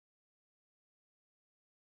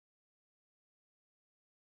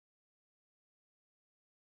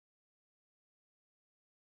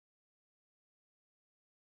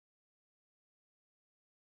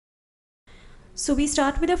So we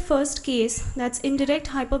start with the first case, that's indirect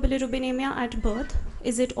hyperbilirubinemia at birth.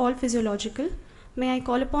 Is it all physiological? May I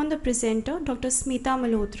call upon the presenter, Dr. Smita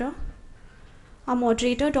Malhotra, our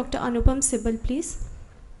moderator, Dr. Anupam Sibal, please,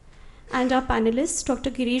 and our panelists, Dr.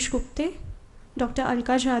 Girish Gupte, Dr.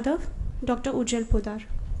 Alka Jadhav, Dr. Ujjal Podar.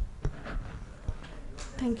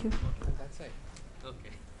 Thank you. That's right.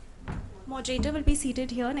 Okay. Moderator will be seated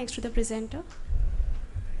here next to the presenter.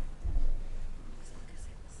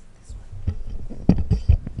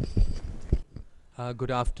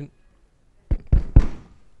 Good afternoon.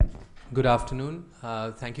 Good afternoon.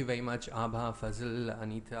 Thank you very much, Abha, Fazil,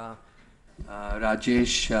 Anita,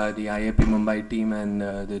 Rajesh, the IAP Mumbai team, and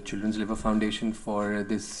the Children's Liver Foundation for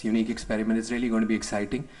this unique experiment. It's really going to be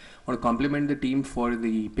exciting. I want to compliment the team for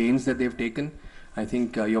the pains that they've taken. I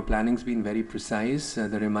think your planning's been very precise.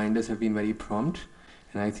 The reminders have been very prompt.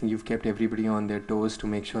 And I think you've kept everybody on their toes to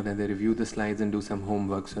make sure that they review the slides and do some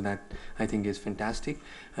homework. So that, I think, is fantastic.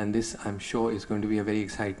 And this, I'm sure, is going to be a very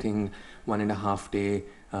exciting 1.5 day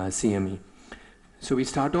CME. So we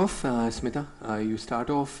start off, Smita, you start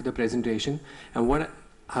off the presentation. And what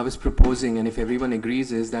I was proposing, and if everyone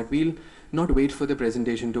agrees, is that we'll not wait for the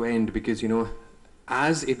presentation to end, because, you know,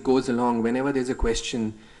 as it goes along, whenever there's a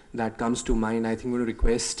question that comes to mind, I think we're going to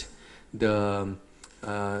request the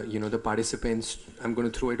the participants. I'm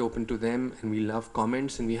going to throw it open to them, and we love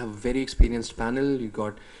comments, and we have a very experienced panel. We've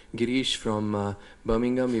got Girish from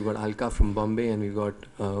Birmingham, we've got Alka from Bombay, and we've got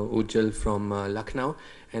Ujjal from Lucknow.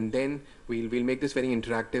 And then we'll make this very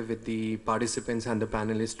interactive with the participants and the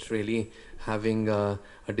panelists really having a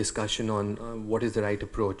discussion on what is the right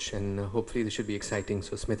approach, and hopefully this should be exciting.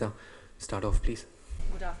 So Smita, start off, please.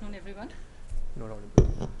 Good afternoon, everyone. Not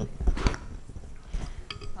audible.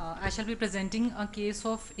 I shall be presenting a case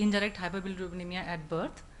of indirect hyperbilirubinemia at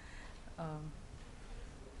birth.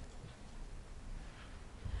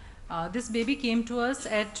 This baby came to us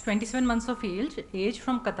at 27 months of age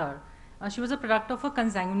from Qatar. She was a product of a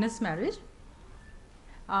consanguineous marriage.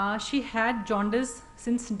 She had jaundice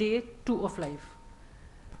since day 2 of life.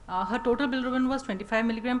 Her total bilirubin was 25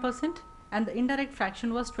 mg%, and the indirect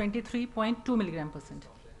fraction was 23.2 mg%.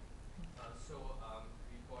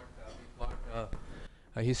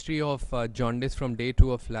 A history of jaundice from day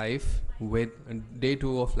 2 of life with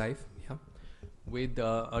with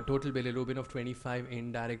a total bilirubin of 25,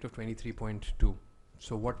 indirect of 23.2.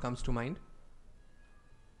 So what comes to mind?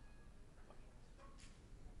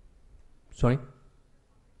 Sorry?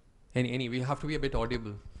 Any, we have to be a bit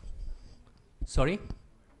audible. Sorry?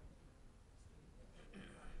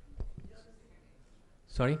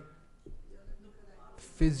 Sorry?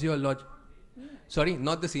 Physiological. Sorry,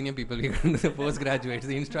 not the senior people, we're going to the postgraduates.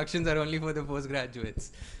 The instructions are only for the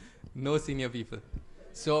postgraduates. No senior people.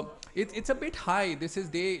 So it's a bit high. This is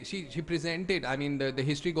day, she presented, I mean the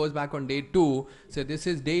history goes back on day 2. So this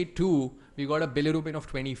is day 2, we got a bilirubin of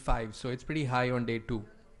 25. So it's pretty high on day 2.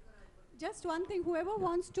 Just one thing, whoever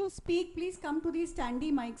wants to speak, please come to these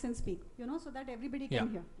standy mics and speak, so that everybody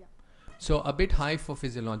can hear. Yeah. So a bit high for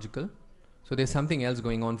physiological. So there's something else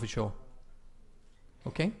going on for sure.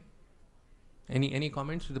 Okay? Any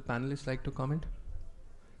comments? Do the panelists like to comment?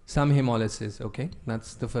 Some hemolysis, okay.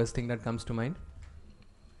 That's the first thing that comes to mind.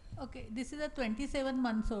 Okay, this is a 27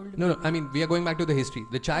 months old. No, I mean, we are going back to the history.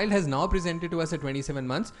 The child has now presented to us at 27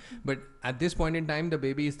 months, but at this point in time, the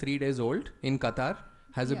baby is 3 days old in Qatar,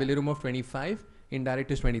 has a bilirubin of 25, indirect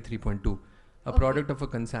is 23.2, a product of a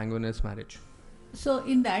consanguineous marriage. So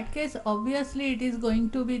in that case, obviously it is going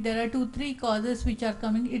to be, there are 2-3 causes which are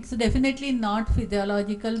coming. It's definitely not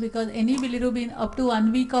physiological, because any bilirubin up to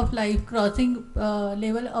 1 week of life crossing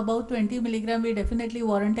level above 20 mg will definitely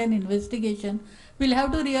warrant an investigation. We'll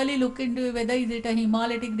have to really look into whether is it a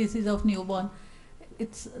hemolytic disease of newborn.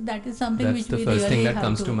 That is something That's which the we first really thing that have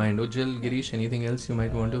comes to mind. Ujjal, Girish, anything else you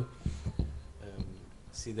might want to?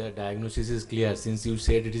 See, the diagnosis is clear. Since you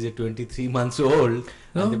said it is a 23 months old,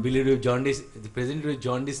 and the bilirubin jaundice, the present with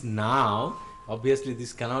jaundice now, obviously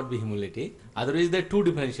this cannot be hemolytic. Otherwise, there are 2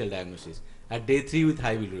 differential diagnoses at day 3 with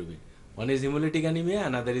high bilirubin. One is hemolytic anemia,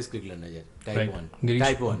 another is Crigler-Najjar, type 1. Girish?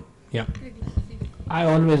 Type 1. Yeah. I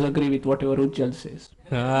always agree with whatever Ujjal says.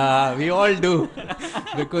 We all do,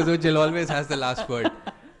 because Ujjal always has the last word.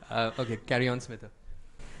 Okay, carry on, Smita.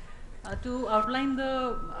 To outline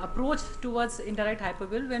the approach towards indirect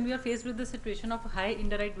hyperbil, when we are faced with the situation of high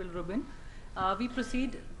indirect bilirubin, we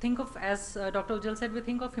proceed, think of, as Dr. Ujjal said, we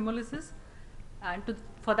think of hemolysis, and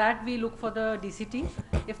for that we look for the DCT.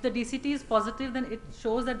 If the DCT is positive, then it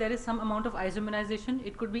shows that there is some amount of isoimmunization.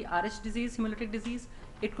 It could be RH disease, hemolytic disease,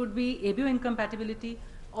 it could be ABO incompatibility,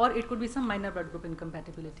 or it could be some minor blood group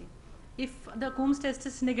incompatibility. If the Coombs test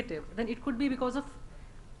is negative, then it could be because of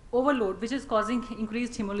overload, which is causing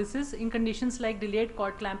increased hemolysis in conditions like delayed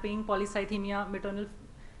cord clamping, polycythemia, maternal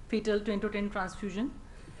fetal 10-to-10 transfusion.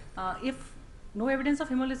 If no evidence of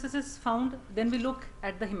hemolysis is found, then we look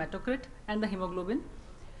at the hematocrit and the hemoglobin.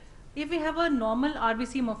 If we have a normal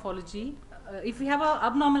RBC morphology, if we have a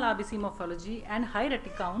abnormal RBC morphology and high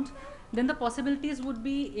retic count, then the possibilities would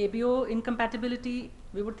be ABO incompatibility,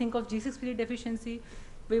 we would think of G6PD deficiency,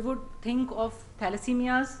 we would think of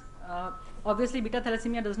thalassemias. Obviously beta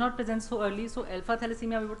thalassemia does not present so early, so alpha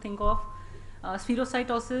thalassemia we would think of,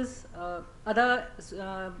 spherocytosis, other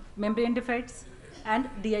membrane defects, and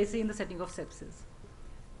DIC in the setting of sepsis.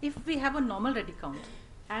 If we have a normal retic count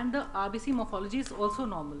and the RBC morphology is also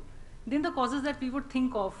normal, then the causes that we would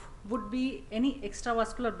think of would be any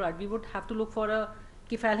extravascular blood. We would have to look for a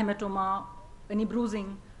cephal hematoma, any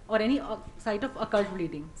bruising, or any site of occult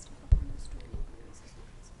bleeding.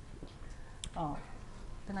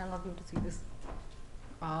 Then I will not be able to see this.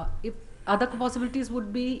 If other possibilities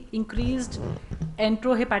would be increased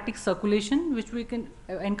enterohepatic circulation, which we can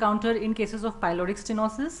encounter in cases of pyloric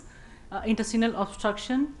stenosis, intestinal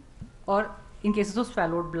obstruction, or in cases of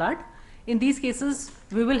swallowed blood. In these cases,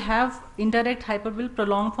 we will have indirect hyperbil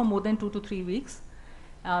prolonged for more than 2 to 3 weeks.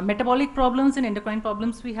 Metabolic problems and endocrine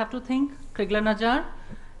problems we have to think, Crigler-Najjar,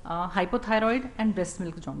 hypothyroid, and breast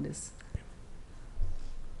milk jaundice.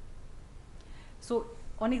 So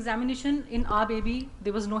on examination in our baby,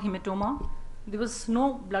 there was no hematoma, there was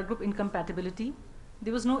no blood group incompatibility,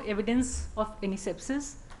 there was no evidence of any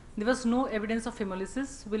sepsis, there was no evidence of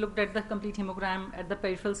hemolysis. We looked at the complete hemogram, at the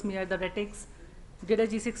peripheral smear, the retics, did a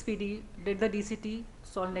G6PD, did the DCT,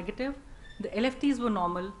 it's all negative. The LFTs were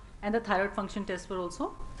normal, and the thyroid function tests were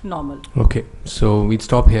also normal. Okay, so we'd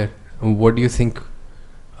stop here. What do you think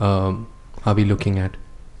are we looking at?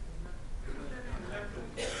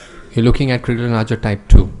 You're looking at Crigler-Najjar type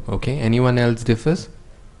 2, okay? Anyone else differs?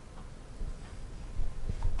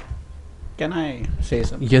 Can I say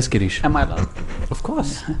something? Yes, Girish. Am I allowed? Of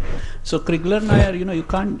course. So Crigler-Najjar, you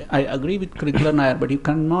can't, I agree with Crigler-Najjar, but you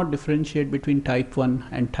cannot differentiate between type 1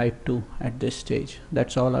 and type 2 at this stage.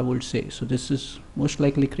 That's all I would say. So this is most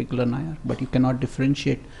likely Crigler-Najjar, but you cannot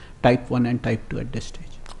differentiate type 1 and type 2 at this stage.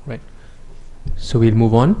 Right. So we'll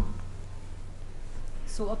move on.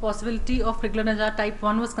 So a possibility of Crigler-Najjar type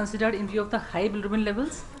 1 was considered in view of the high bilirubin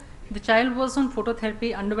levels. The child was on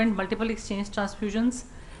phototherapy, underwent multiple exchange transfusions,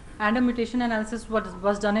 and a mutation analysis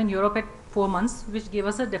was done in Europe at 4 months, which gave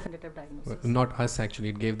us a definitive diagnosis. Not us actually,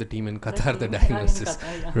 it gave the team in Qatar the team, diagnosis. in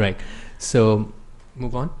Qatar, yeah. Right. So,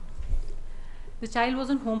 move on. The child was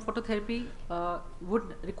on home phototherapy,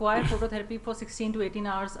 would require phototherapy for 16 to 18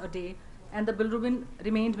 hours a day, and the bilirubin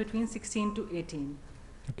remained between 16 to 18.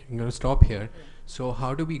 Okay, I'm going to stop here. So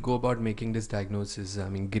how do we go about making this diagnosis? I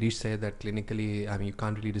mean, Girish said that clinically, I mean, you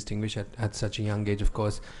can't really distinguish at such a young age, of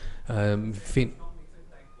course.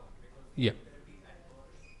 Yeah.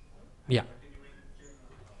 Yeah.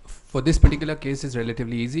 For this particular case, it's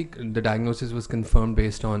relatively easy. The diagnosis was confirmed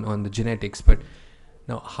based on the genetics. But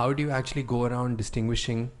now, how do you actually go around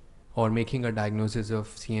distinguishing or making a diagnosis of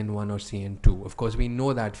CN1 or CN2? Of course, we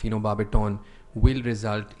know that phenobarbital will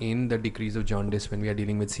result in the decrease of jaundice when we are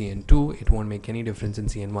dealing with CN2. It won't make any difference in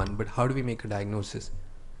CN1. But how do we make a diagnosis?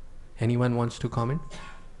 Anyone wants to comment?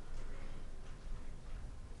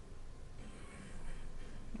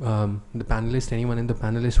 The panelist, anyone in the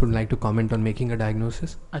panelist would like to comment on making a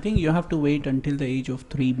diagnosis? I think you have to wait until the age of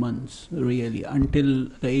 3 months, really. Until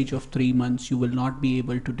the age of 3 months, you will not be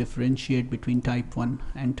able to differentiate between type 1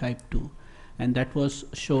 and type 2. And that was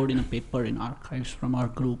showed in a paper in archives from our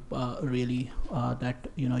group, that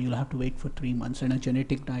you'll have to wait for 3 months, and a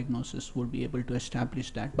genetic diagnosis will be able to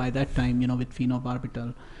establish that. By that time, with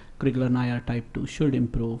phenobarbital, Crigler-Najjar type 2 should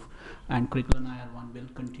improve, and Crigler-Najjar 1 will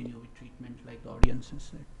continue with treatment like the audience has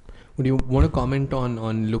said. Would you want to comment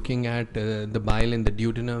on looking at the bile in the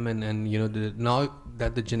duodenum and now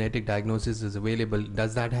that the genetic diagnosis is available,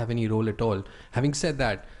 does that have any role at all? Having said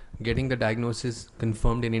that, getting the diagnosis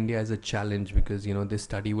confirmed in India is a challenge because this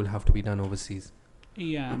study will have to be done overseas.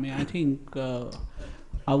 Yeah, I mean, I think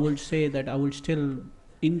I would say that I would still,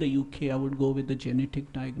 in the UK, I would go with the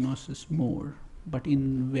genetic diagnosis more. But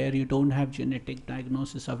in where you don't have genetic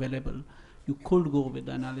diagnosis available, you could go with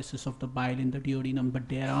the analysis of the bile in the duodenum, but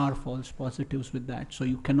there are false positives with that. So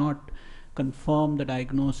you cannot confirm the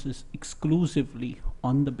diagnosis exclusively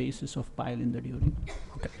on the basis of bile in the duodenum.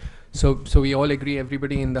 Okay. So we all agree,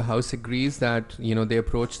 everybody in the house agrees that they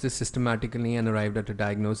approached this systematically and arrived at a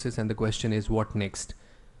diagnosis, and the question is what next?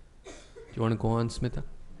 Do you want to go on, Smita?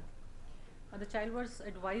 The child was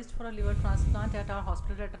advised for a liver transplant at our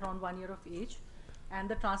hospital at around 1 year of age. and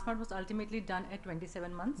the transplant was ultimately done at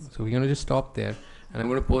 27 months. So we're going to just stop there, and I'm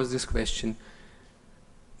going to pose this question.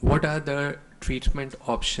 What are the treatment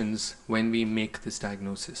options when we make this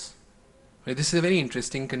diagnosis? Right, this is a very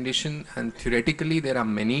interesting condition, and theoretically there are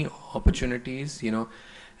many opportunities.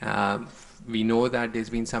 We know that there's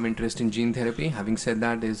been some interest in gene therapy. Having said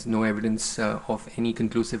that, there's no evidence of any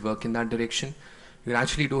conclusive work in that direction. You can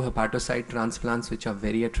actually do hepatocyte transplants, which are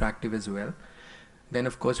very attractive as well. Then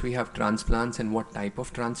of course we have transplants, and what type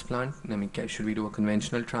of transplant. I mean, should we do a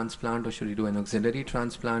conventional transplant, or should we do an auxiliary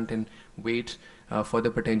transplant and wait for the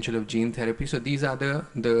potential of gene therapy? So these are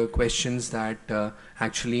the questions that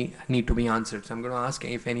actually need to be answered. So I'm going to ask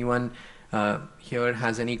if anyone here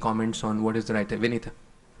has any comments on what is the right. Vinita.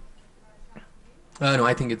 No,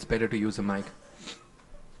 I think it's better to use a mic.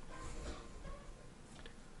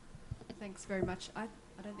 Thanks very much. I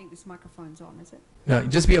don't think this microphone's on, is it?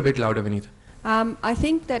 Just be a bit louder, Vinita. I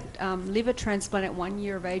think that liver transplant at 1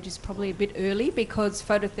 year of age is probably a bit early because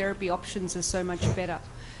phototherapy options are so much better.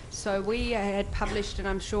 So we had published, and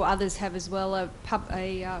I'm sure others have as well,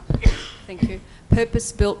 thank you,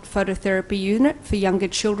 purpose-built phototherapy unit for younger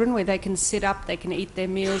children where they can sit up, they can eat their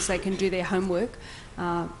meals, they can do their homework.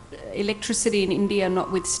 Electricity in India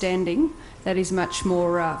notwithstanding, that is much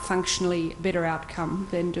more functionally better outcome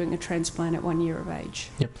than doing a transplant at 1 year of age.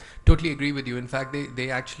 Yep, totally agree with you. In fact,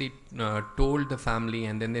 they actually told the family,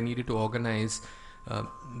 and then they needed to organize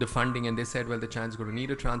the funding, and they said, well, the child's going to need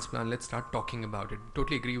a transplant, let's start talking about it.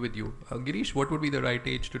 Totally agree with you. Girish, what would be the right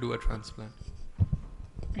age to do a transplant?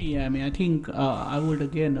 Yeah, I mean, I think I would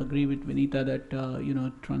again agree with Vinita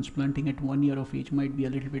that transplanting at 1 year of age might be a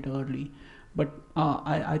little bit early. But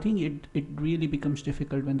I think it really becomes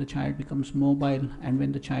difficult when the child becomes mobile and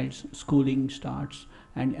when the child's schooling starts,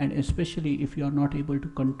 and especially if you are not able to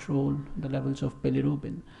control the levels of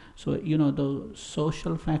bilirubin. So, the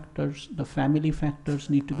social factors, the family factors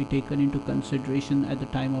need to be taken into consideration at the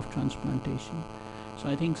time of transplantation. So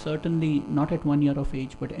I think certainly not at 1 year of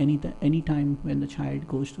age, but any time when the child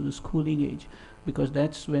goes to the schooling age, because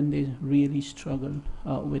that's when they really struggle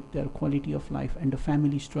with their quality of life, and the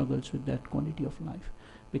family struggles with that quality of life,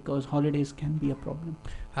 because holidays can be a problem.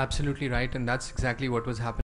 Absolutely right, and that's exactly what was happening.